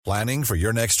Planning for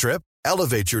your next trip?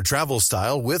 Elevate your travel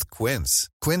style with Quince.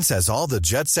 Quince has all the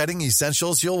jet-setting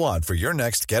essentials you'll want for your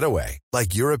next getaway,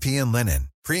 like European linen,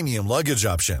 premium luggage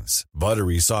options,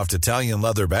 buttery soft Italian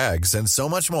leather bags, and so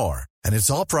much more. And it's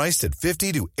all priced at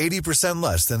 50 to 80%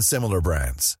 less than similar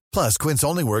brands. Plus, Quince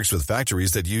only works with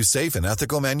factories that use safe and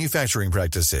ethical manufacturing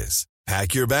practices.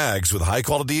 Pack your bags with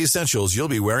high-quality essentials you'll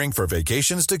be wearing for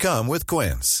vacations to come with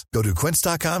Quince. Go to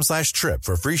quince.com/trip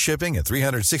for free shipping and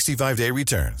 365-day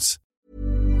returns.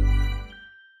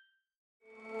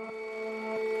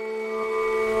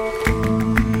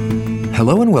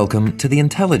 Hello and welcome to The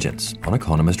Intelligence on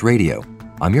Economist Radio.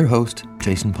 I'm your host,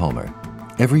 Jason Palmer.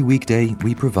 Every weekday,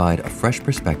 we provide a fresh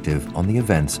perspective on the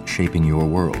events shaping your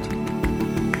world.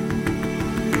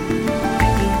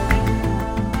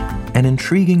 An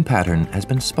intriguing pattern has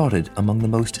been spotted among the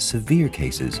most severe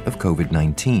cases of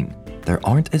COVID-19. There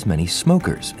aren't as many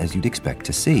smokers as you'd expect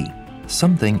to see.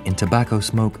 Something in tobacco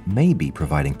smoke may be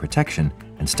providing protection,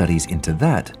 and studies into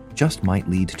that just might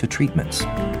lead to treatments.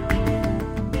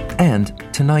 And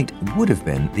tonight would have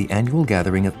been the annual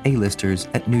gathering of A-listers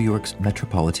at New York's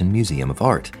Metropolitan Museum of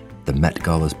Art. The Met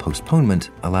Gala's postponement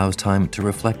allows time to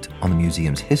reflect on the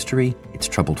museum's history, its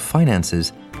troubled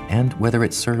finances, and whether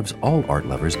it serves all art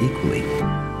lovers equally.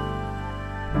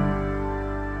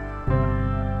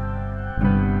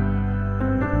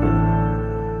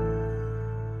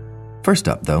 First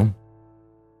up, though,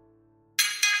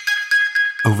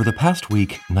 over the past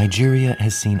week, Nigeria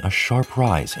has seen a sharp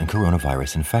rise in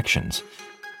coronavirus infections.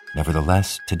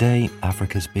 Nevertheless, today,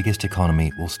 Africa's biggest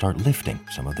economy will start lifting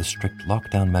some of the strict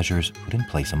lockdown measures put in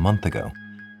place a month ago.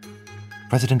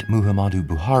 President Muhammadu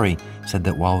Buhari said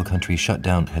that while the country's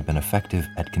shutdown had been effective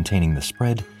at containing the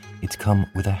spread, it's come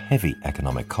with a heavy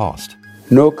economic cost.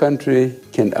 No country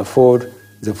can afford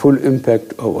the full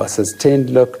impact of a sustained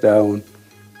lockdown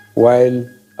while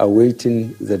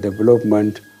awaiting the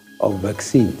development of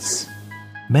vaccines.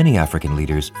 Many African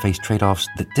leaders face trade-offs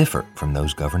that differ from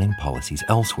those governing policies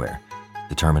elsewhere,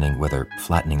 determining whether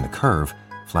flattening the curve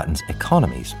flattens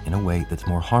economies in a way that's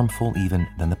more harmful even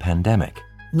than the pandemic.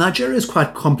 Nigeria is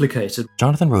quite complicated.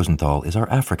 Jonathan Rosenthal is our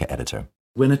Africa editor.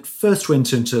 When it first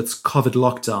went into its COVID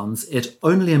lockdowns, it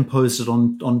only imposed it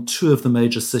on two of the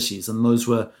major cities, and those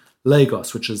were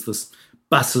Lagos, which is this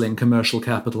bustling commercial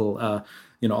capital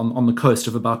on the coast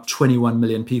of about 21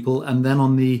 million people, and then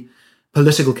on the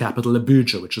political capital,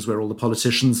 Abuja, which is where all the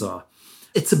politicians are.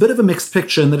 It's a bit of a mixed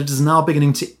picture in that it is now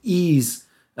beginning to ease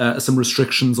some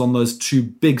restrictions on those two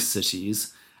big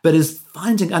cities, but is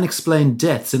finding unexplained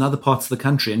deaths in other parts of the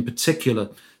country, in particular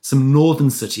some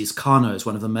northern cities. Kano is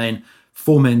one of the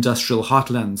former industrial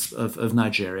heartlands of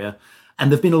Nigeria,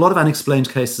 and there have been a lot of unexplained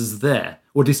cases there,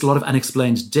 or at least a lot of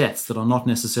unexplained deaths that are not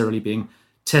necessarily being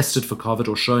tested for COVID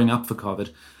or showing up for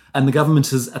COVID. And the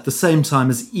government is, at the same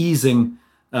time as easing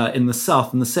in the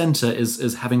south and the centre,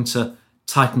 is having to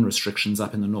tighten restrictions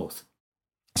up in the north.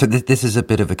 So this is a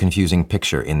bit of a confusing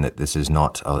picture in that this is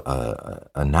not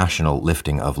a national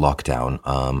lifting of lockdown.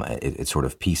 It's sort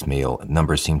of piecemeal.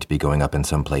 Numbers seem to be going up in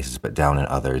some places, but down in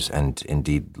others. And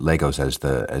indeed, Lagos, as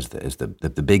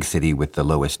the big city with the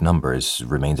lowest numbers,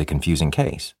 remains a confusing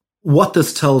case. What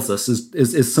this tells us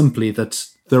is simply that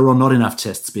there are not enough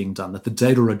tests being done, that the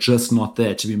data are just not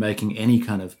there to be making any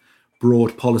kind of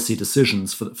broad policy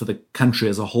decisions for the country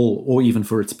as a whole, or even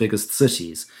for its biggest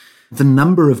cities. The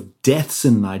number of deaths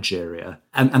in Nigeria,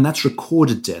 and that's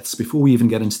recorded deaths, before we even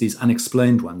get into these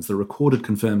unexplained ones, the recorded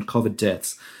confirmed COVID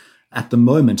deaths at the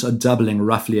moment are doubling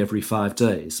roughly every 5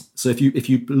 days. So if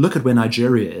you look at where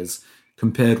Nigeria is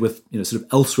compared with sort of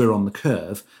elsewhere on the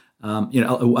curve,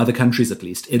 other countries at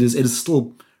least, it is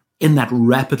still in that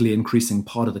rapidly increasing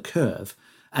part of the curve.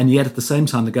 And yet at the same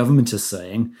time, the government is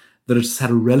saying that it's had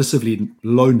a relatively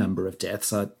low number of deaths.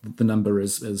 The number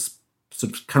is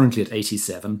sort of currently at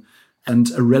 87,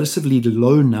 and a relatively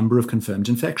low number of confirmed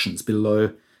infections,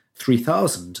 below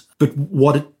 3,000. But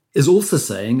what it is also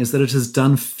saying is that it has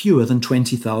done fewer than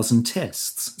 20,000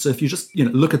 tests. So if you just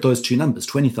look at those two numbers,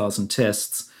 20,000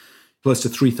 tests, close to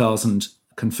 3,000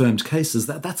 confirmed cases,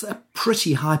 that's a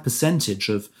pretty high percentage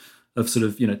of sort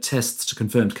of tests to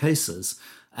confirmed cases.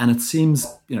 And it seems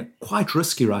quite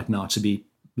risky right now to be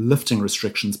lifting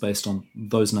restrictions based on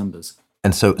those numbers.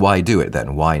 And so why do it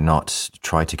then? Why not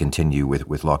try to continue with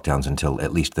lockdowns until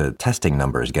at least the testing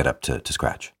numbers get up to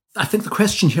scratch? I think the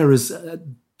question here is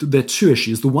there are two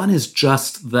issues. The one is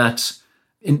just that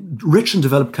in rich and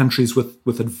developed countries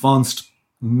with advanced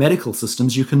medical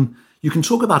systems, you can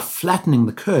talk about flattening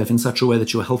the curve in such a way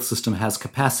that your health system has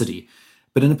capacity.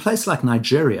 But in a place like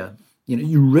Nigeria,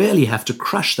 you really have to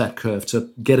crush that curve to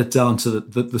get it down to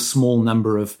the small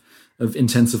number of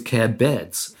intensive care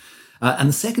beds. And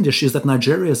the second issue is that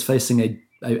Nigeria is facing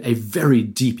a very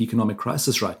deep economic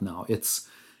crisis right now. Its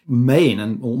main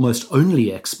and almost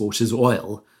only export is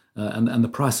oil, and the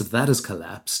price of that has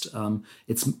collapsed.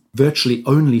 Its virtually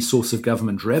only source of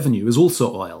government revenue is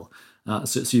also oil.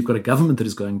 So you've got a government that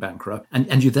is going bankrupt,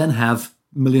 and you then have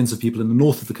millions of people in the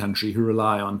north of the country who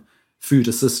rely on food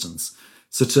assistance.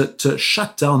 So to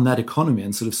shut down that economy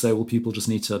and sort of say, well, people just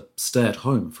need to stay at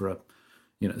home for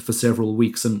several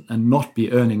weeks and not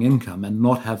be earning income and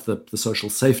not have the social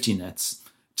safety nets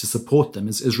to support them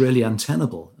is really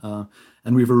untenable.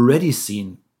 And we've already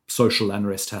seen social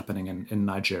unrest happening in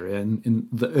Nigeria. In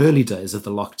the early days of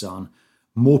the lockdown,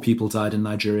 more people died in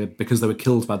Nigeria because they were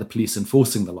killed by the police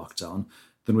enforcing the lockdown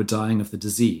than were dying of the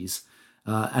disease.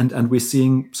 And we're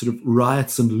seeing sort of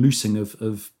riots and looting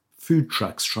of food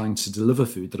trucks trying to deliver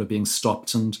food that are being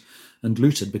stopped and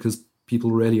looted because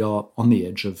people really are on the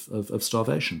edge of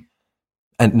starvation.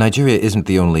 And Nigeria isn't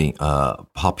the only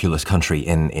populous country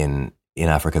in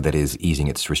Africa that is easing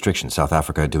its restrictions. South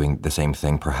Africa doing the same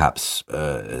thing, perhaps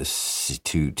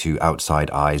to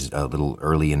outside eyes a little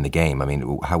early in the game. I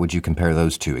mean, how would you compare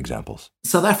those two examples?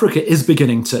 South Africa is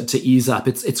beginning to ease up.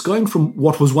 It's going from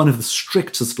what was one of the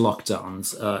strictest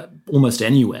lockdowns almost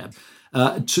anywhere to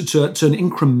an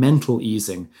incremental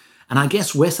easing. And I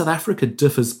guess where South Africa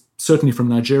differs certainly from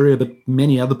Nigeria, but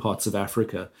many other parts of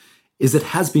Africa, is it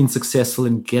has been successful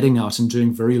in getting out and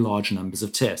doing very large numbers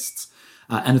of tests.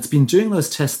 And it's been doing those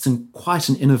tests in quite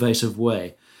an innovative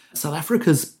way. South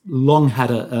Africa's long had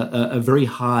a very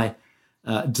high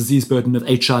disease burden of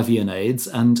HIV and AIDS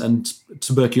and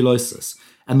tuberculosis.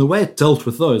 And the way it dealt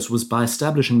with those was by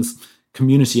establishing this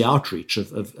community outreach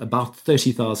of about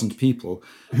 30,000 people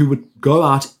who would go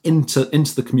out into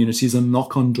the communities and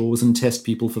knock on doors and test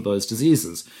people for those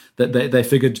diseases. That they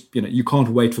figured, you can't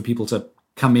wait for people to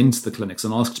come into the clinics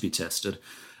and ask to be tested.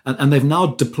 And they've now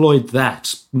deployed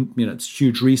that, it's a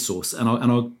huge resource, and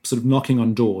are sort of knocking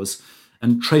on doors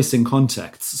and tracing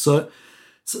contacts. So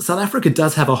South Africa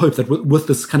does have a hope that with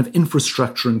this kind of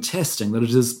infrastructure and testing, that it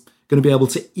is going to be able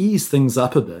to ease things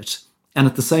up a bit, and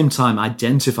at the same time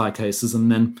identify cases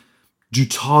and then do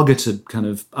targeted kind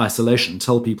of isolation,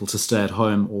 tell people to stay at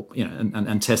home, or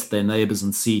and test their neighbors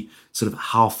and see sort of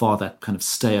how far that kind of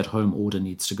stay-at-home order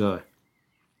needs to go.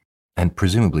 And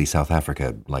presumably South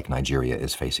Africa, like Nigeria,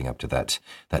 is facing up to that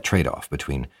trade-off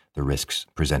between the risks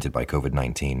presented by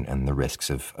COVID-19 and the risks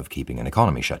of keeping an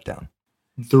economy shut down.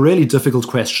 The really difficult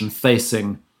question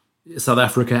facing South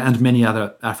Africa and many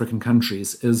other African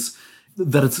countries is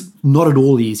that it's not at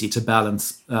all easy to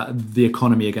balance the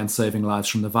economy against saving lives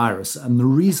from the virus. And the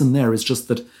reason there is just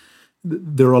that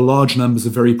there are large numbers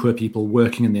of very poor people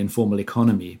working in the informal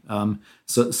economy.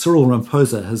 So Cyril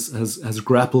Ramaphosa has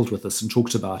grappled with this and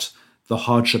talked about the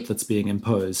hardship that's being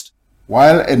imposed.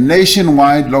 While a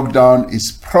nationwide lockdown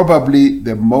is probably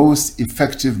the most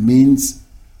effective means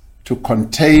to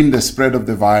contain the spread of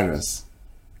the virus,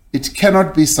 it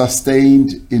cannot be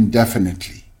sustained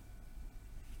indefinitely.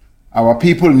 Our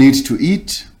people need to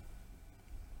eat.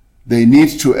 They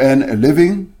need to earn a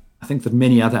living. I think that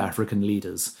many other African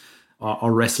leaders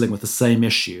are wrestling with the same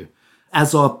issue,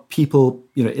 as are people,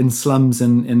 in slums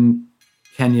in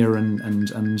Kenya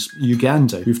and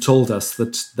Uganda, who've told us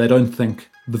that they don't think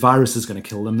the virus is going to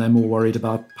kill them. They're more worried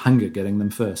about hunger getting them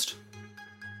first.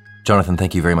 Jonathan,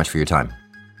 thank you very much for your time.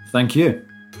 Thank you.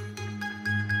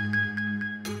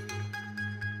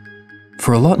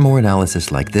 For a lot more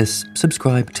analysis like this,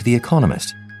 subscribe to The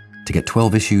Economist. To get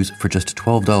 12 issues for just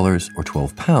 $12 or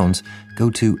 £12,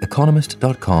 go to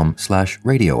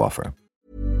economist.com/radio offer.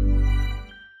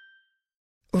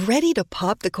 Ready to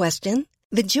pop the question?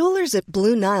 The jewelers at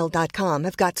BlueNile.com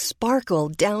have got sparkle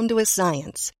down to a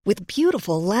science with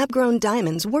beautiful lab-grown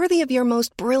diamonds worthy of your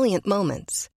most brilliant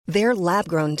moments. Their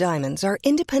lab-grown diamonds are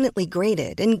independently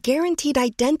graded and guaranteed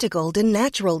identical to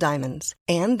natural diamonds,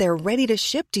 and they're ready to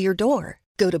ship to your door.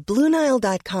 Go to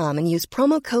BlueNile.com and use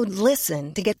promo code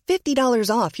LISTEN to get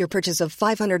 $50 off your purchase of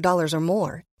 $500 or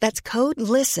more. That's code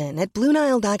LISTEN at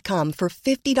BlueNile.com for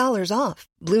 $50 off.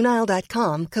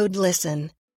 BlueNile.com, code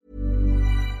LISTEN.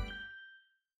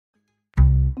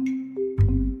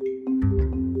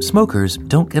 Smokers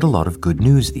don't get a lot of good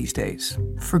news these days,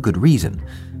 for good reason.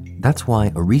 That's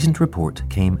why a recent report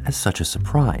came as such a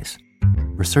surprise.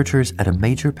 Researchers at a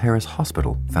major Paris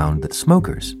hospital found that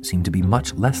smokers seem to be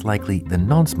much less likely than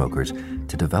non-smokers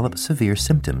to develop severe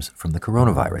symptoms from the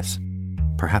coronavirus.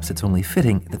 Perhaps it's only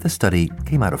fitting that the study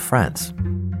came out of France.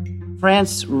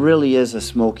 France really is a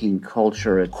smoking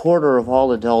culture. A quarter of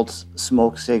all adults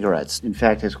smoke cigarettes. In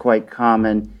fact, it's quite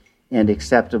common and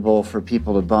acceptable for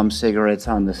people to bum cigarettes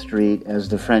on the street. As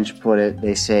the French put it,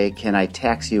 they say, "Can I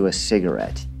tax you a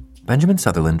cigarette?" Benjamin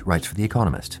Sutherland writes for The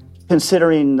Economist.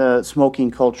 Considering the smoking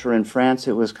culture in France,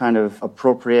 it was kind of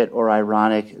appropriate or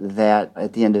ironic that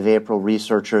at the end of April,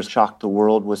 researchers shocked the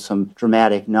world with some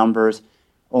dramatic numbers.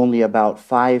 Only about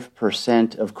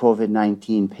 5% of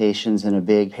COVID-19 patients in a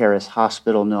big Paris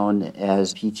hospital known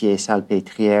as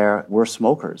Pitié-Salpêtrière were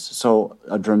smokers, so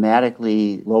a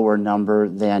dramatically lower number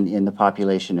than in the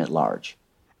population at large.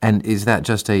 And is that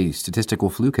just a statistical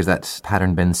fluke? Has that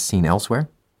pattern been seen elsewhere?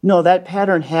 No, that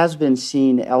pattern has been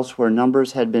seen elsewhere.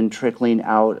 Numbers had been trickling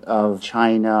out of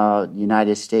China, the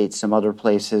United States, some other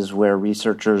places where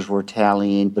researchers were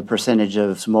tallying the percentage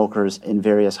of smokers in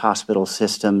various hospital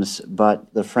systems,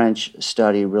 but the French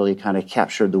study really kind of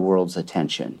captured the world's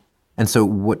attention. And so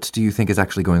what do you think is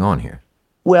actually going on here?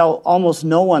 Well, almost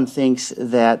no one thinks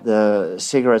that the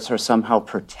cigarettes are somehow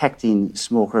protecting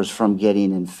smokers from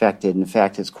getting infected. In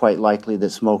fact, it's quite likely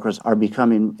that smokers are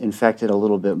becoming infected a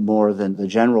little bit more than the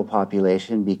general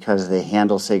population because they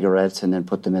handle cigarettes and then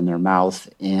put them in their mouth,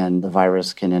 and the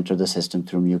virus can enter the system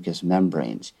through mucous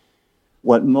membranes.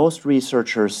 What most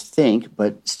researchers think,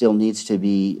 but still needs to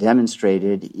be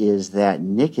demonstrated, is that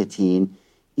nicotine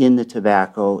in the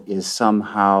tobacco is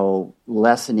somehow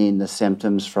lessening the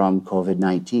symptoms from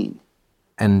COVID-19.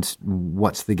 And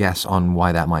what's the guess on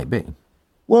why that might be?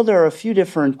 Well, there are a few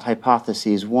different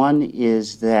hypotheses. One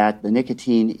is that the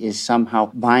nicotine is somehow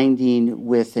binding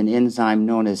with an enzyme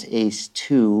known as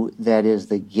ACE2 that is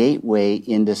the gateway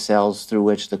into cells through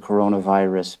which the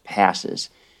coronavirus passes.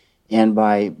 And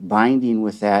by binding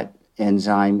with that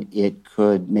enzyme, it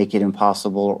could make it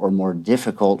impossible or more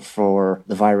difficult for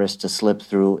the virus to slip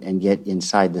through and get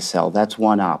inside the cell. That's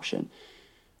one option.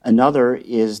 Another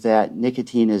is that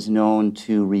nicotine is known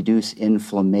to reduce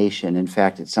inflammation. In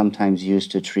fact, it's sometimes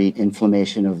used to treat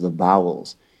inflammation of the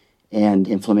bowels. And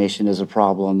inflammation is a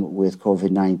problem with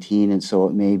COVID-19, and so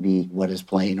it may be what is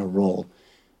playing a role.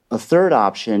 A third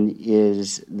option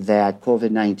is that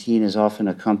COVID-19 is often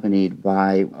accompanied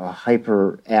by a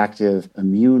hyperactive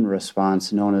immune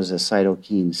response known as a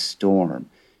cytokine storm,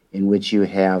 in which you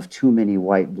have too many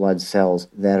white blood cells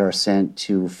that are sent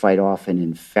to fight off an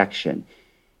infection.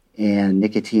 And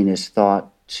nicotine is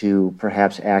thought to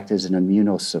perhaps act as an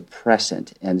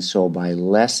immunosuppressant. And so by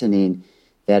lessening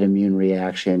that immune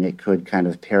reaction, it could kind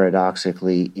of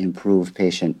paradoxically improve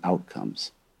patient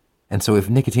outcomes. And so if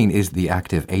nicotine is the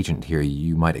active agent here,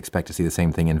 you might expect to see the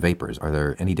same thing in vapors. Are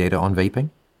there any data on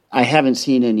vaping? I haven't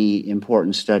seen any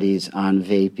important studies on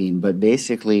vaping, but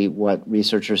basically what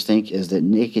researchers think is that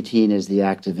nicotine is the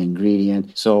active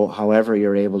ingredient. So however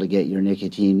you're able to get your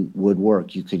nicotine would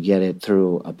work. You could get it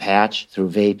through a patch, through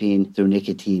vaping, through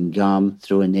nicotine gum,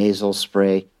 through a nasal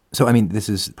spray. So, I mean, this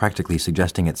is practically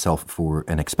suggesting itself for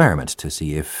an experiment to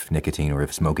see if nicotine, or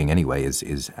if smoking anyway,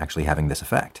 is actually having this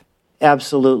effect.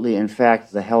 Absolutely. In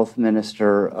fact, the health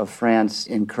minister of France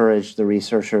encouraged the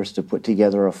researchers to put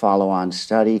together a follow-on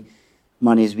study.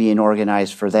 Money's being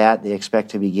organized for that. They expect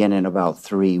to begin in about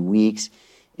 3 weeks.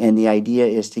 And the idea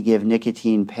is to give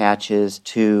nicotine patches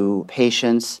to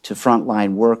patients, to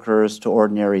frontline workers, to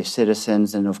ordinary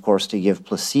citizens, and of course to give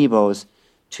placebos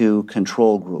to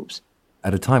control groups.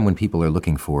 At a time when people are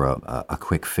looking for a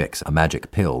quick fix, a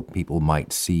magic pill, people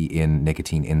might see in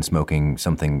nicotine, in smoking,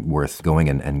 something worth going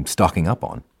and stocking up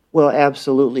on. Well,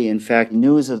 absolutely. In fact,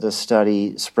 news of the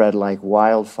study spread like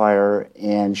wildfire,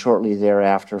 and shortly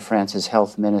thereafter, France's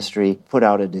health ministry put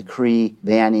out a decree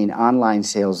banning online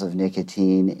sales of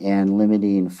nicotine and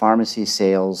limiting pharmacy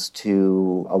sales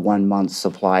to a 1-month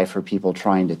supply for people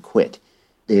trying to quit.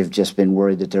 They've just been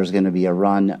worried that there's going to be a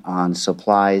run on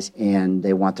supplies, and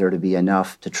they want there to be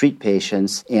enough to treat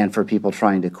patients and for people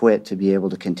trying to quit to be able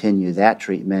to continue that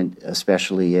treatment,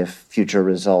 especially if future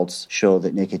results show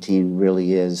that nicotine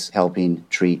really is helping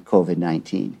treat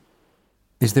COVID-19.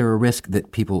 Is there a risk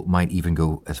that people might even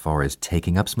go as far as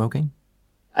taking up smoking?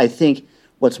 I think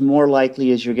what's more likely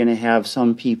is you're going to have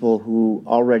some people who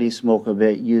already smoke a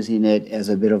bit using it as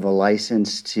a bit of a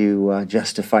license to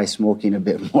justify smoking a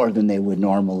bit more than they would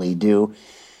normally do.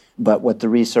 But what the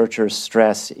researchers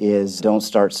stress is don't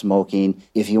start smoking.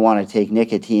 If you want to take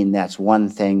nicotine, that's one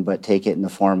thing, but take it in the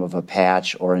form of a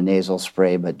patch or a nasal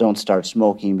spray. But don't start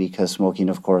smoking, because smoking,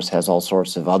 of course, has all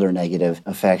sorts of other negative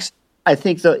effects. I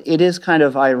think that it is kind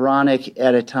of ironic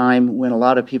at a time when a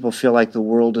lot of people feel like the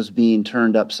world is being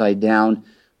turned upside down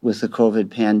with the COVID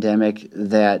pandemic,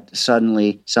 that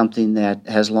suddenly something that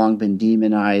has long been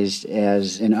demonized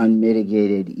as an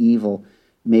unmitigated evil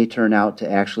may turn out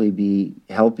to actually be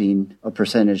helping a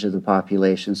percentage of the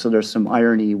population. So there's some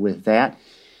irony with that.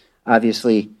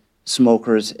 Obviously,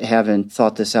 smokers haven't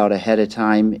thought this out ahead of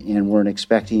time and weren't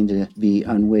expecting to be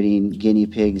unwitting guinea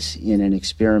pigs in an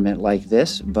experiment like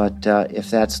this. But if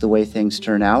that's the way things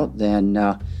turn out,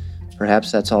 then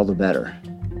perhaps that's all the better.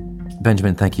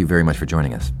 Benjamin, thank you very much for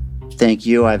joining us. Thank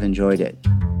you. I've enjoyed it.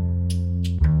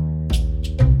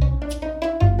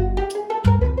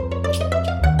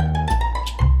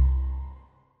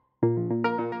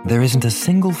 There isn't a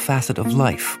single facet of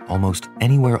life almost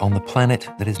anywhere on the planet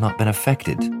that has not been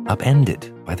affected,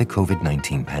 upended by the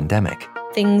COVID-19 pandemic.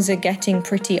 Things are getting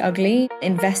pretty ugly.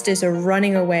 Investors are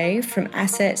running away from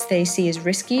assets they see as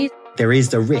risky. There is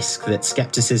the risk that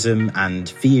skepticism and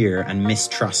fear and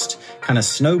mistrust kind of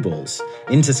snowballs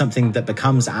into something that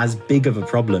becomes as big of a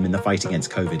problem in the fight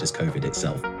against COVID as COVID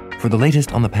itself. For the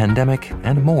latest on the pandemic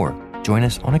and more, join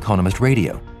us on Economist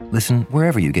Radio. Listen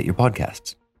wherever you get your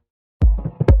podcasts.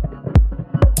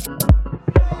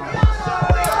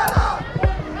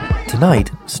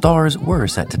 Tonight, stars were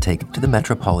set to take to the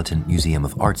Metropolitan Museum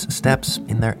of Art's steps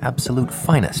in their absolute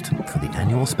finest for the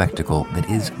annual spectacle that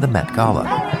is the Met Gala.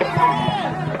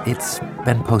 It's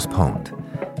been postponed.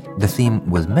 The theme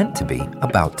was meant to be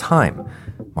About Time,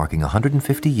 marking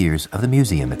 150 years of the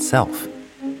museum itself.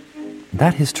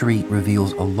 That history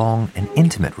reveals a long and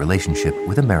intimate relationship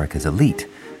with America's elite,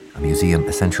 a museum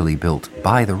essentially built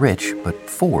by the rich but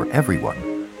for everyone.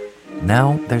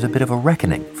 Now there's a bit of a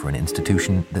reckoning for an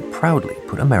institution that proudly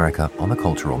put America on the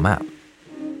cultural map.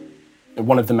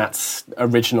 One of the Met's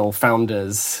original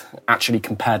founders actually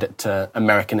compared it to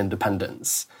American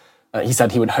independence. He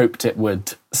said he would hoped it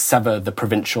would sever the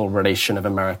provincial relation of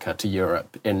America to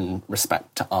Europe in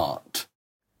respect to art.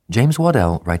 James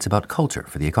Waddell writes about culture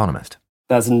for The Economist.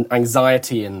 There's an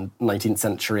anxiety in 19th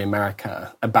century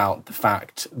America about the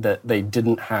fact that they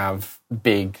didn't have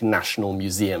big national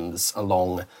museums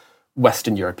along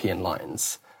Western European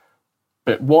lines.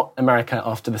 But what America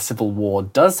after the Civil War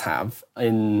does have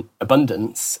in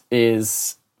abundance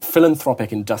is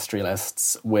philanthropic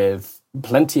industrialists with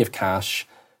plenty of cash,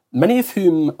 many of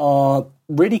whom are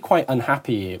really quite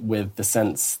unhappy with the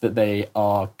sense that they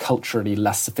are culturally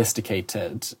less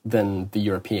sophisticated than the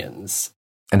Europeans.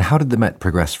 And how did the Met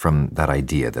progress from that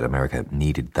idea that America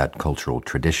needed that cultural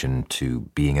tradition to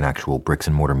being an actual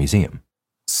bricks-and-mortar museum?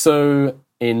 So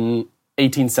in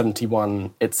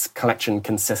 1871, its collection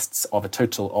consists of a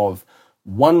total of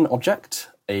one object,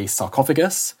 a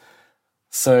sarcophagus.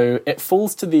 So it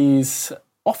falls to these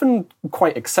often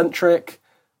quite eccentric,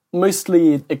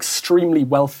 mostly extremely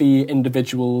wealthy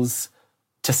individuals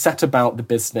to set about the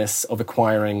business of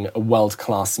acquiring a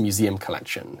world-class museum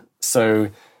collection. So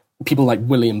people like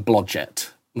William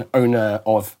Blodgett, owner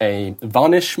of a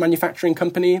varnish manufacturing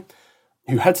company,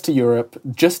 who heads to Europe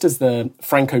just as the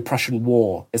Franco-Prussian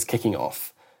War is kicking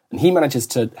off. And he manages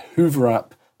to hoover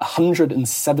up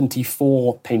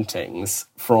 174 paintings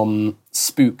from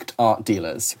spooked art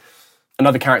dealers.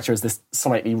 Another character is this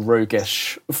slightly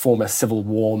roguish former Civil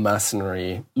War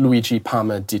mercenary, Luigi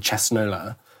Palmer di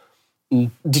Cesnola. Di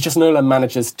Cesnola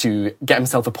manages to get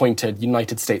himself appointed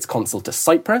United States consul to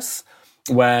Cyprus,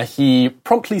 where he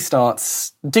promptly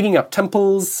starts digging up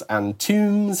temples and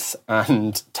tombs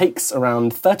and takes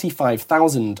around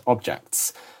 35,000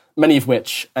 objects, many of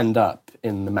which end up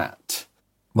in the Met.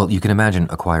 Well, you can imagine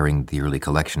acquiring the early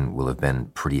collection will have been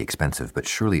pretty expensive, but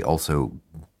surely also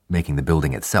making the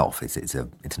building itself. It's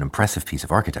an impressive piece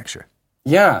of architecture.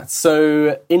 Yeah,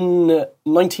 so in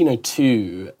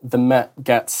 1902, the Met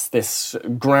gets this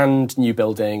grand new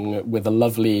building with a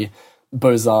lovely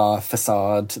Beaux-Arts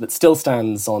facade that still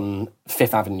stands on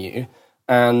Fifth Avenue.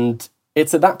 And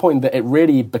it's at that point that it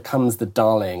really becomes the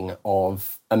darling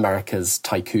of America's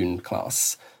tycoon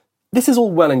class. This is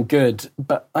all well and good,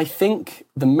 but I think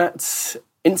the Met's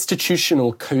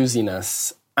institutional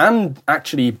coziness and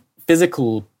actually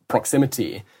physical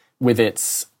proximity with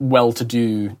its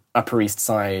well-to-do Upper East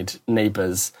Side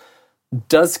neighbours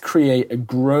does create a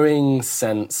growing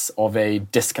sense of a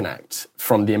disconnect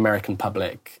from the American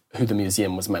public who the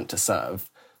museum was meant to serve.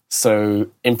 So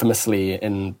infamously,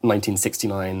 in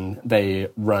 1969, they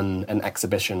run an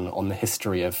exhibition on the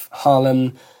history of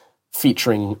Harlem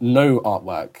featuring no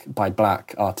artwork by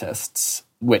black artists,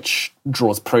 which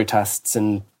draws protests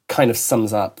and kind of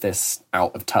sums up this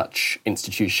out-of-touch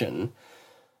institution.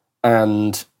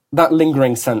 And that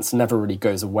lingering sense never really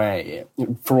goes away.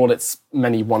 For all its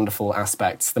many wonderful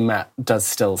aspects, the Met does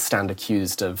still stand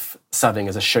accused of serving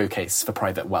as a showcase for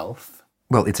private wealth.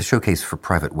 Well, it's a showcase for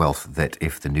private wealth that,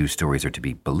 if the news stories are to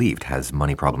be believed, has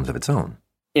money problems of its own.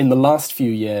 In the last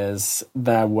few years,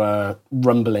 there were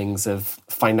rumblings of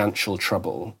financial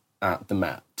trouble at the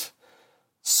Met.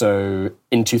 So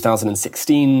in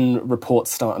 2016,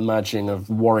 reports start emerging of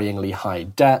worryingly high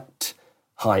debt,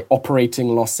 high operating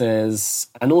losses,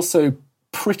 and also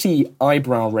pretty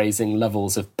eyebrow-raising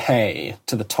levels of pay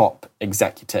to the top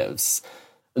executives.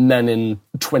 And then in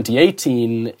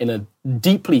 2018, in a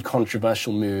deeply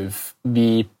controversial move,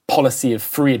 the policy of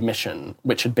free admission,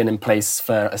 which had been in place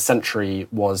for a century,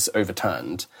 was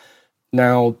overturned.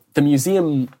 Now, the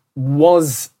museum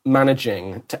was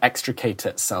managing to extricate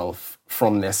itself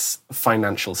from this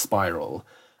financial spiral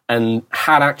and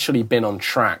had actually been on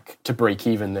track to break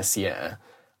even this year.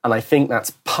 And I think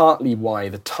that's partly why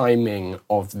the timing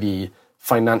of the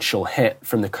financial hit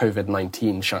from the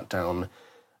COVID-19 shutdown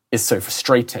is so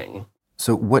frustrating.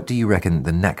 So what do you reckon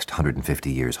the next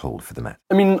 150 years hold for the Met?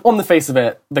 I mean, on the face of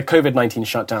it, the COVID-19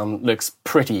 shutdown looks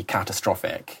pretty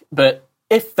catastrophic. But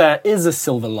if there is a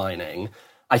silver lining,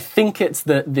 I think it's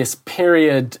that this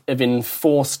period of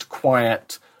enforced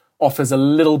quiet offers a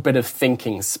little bit of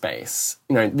thinking space.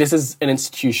 You know, this is an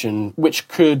institution which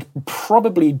could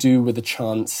probably do with a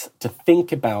chance to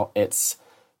think about its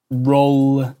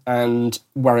role and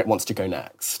where it wants to go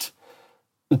next.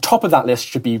 The top of that list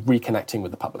should be reconnecting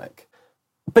with the public.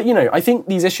 But, you know, I think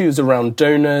these issues around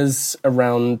donors,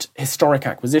 around historic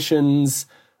acquisitions,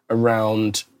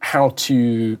 around how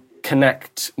to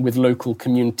connect with local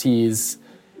communities,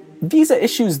 these are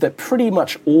issues that pretty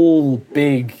much all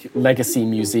big legacy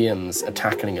museums are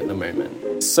tackling at the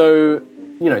moment. So,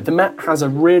 you know, the Met has a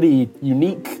really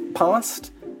unique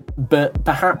past, but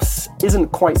perhaps isn't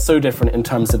quite so different in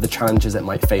terms of the challenges it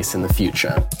might face in the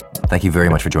future. Thank you very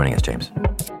much for joining us, James.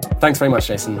 Thanks very much,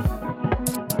 Jason.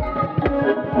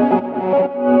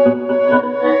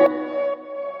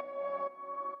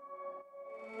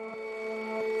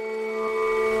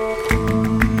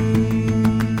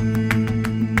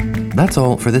 That's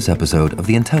all for this episode of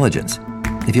The Intelligence.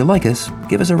 If you like us,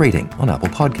 give us a rating on Apple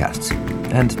Podcasts.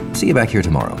 And see you back here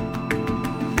tomorrow.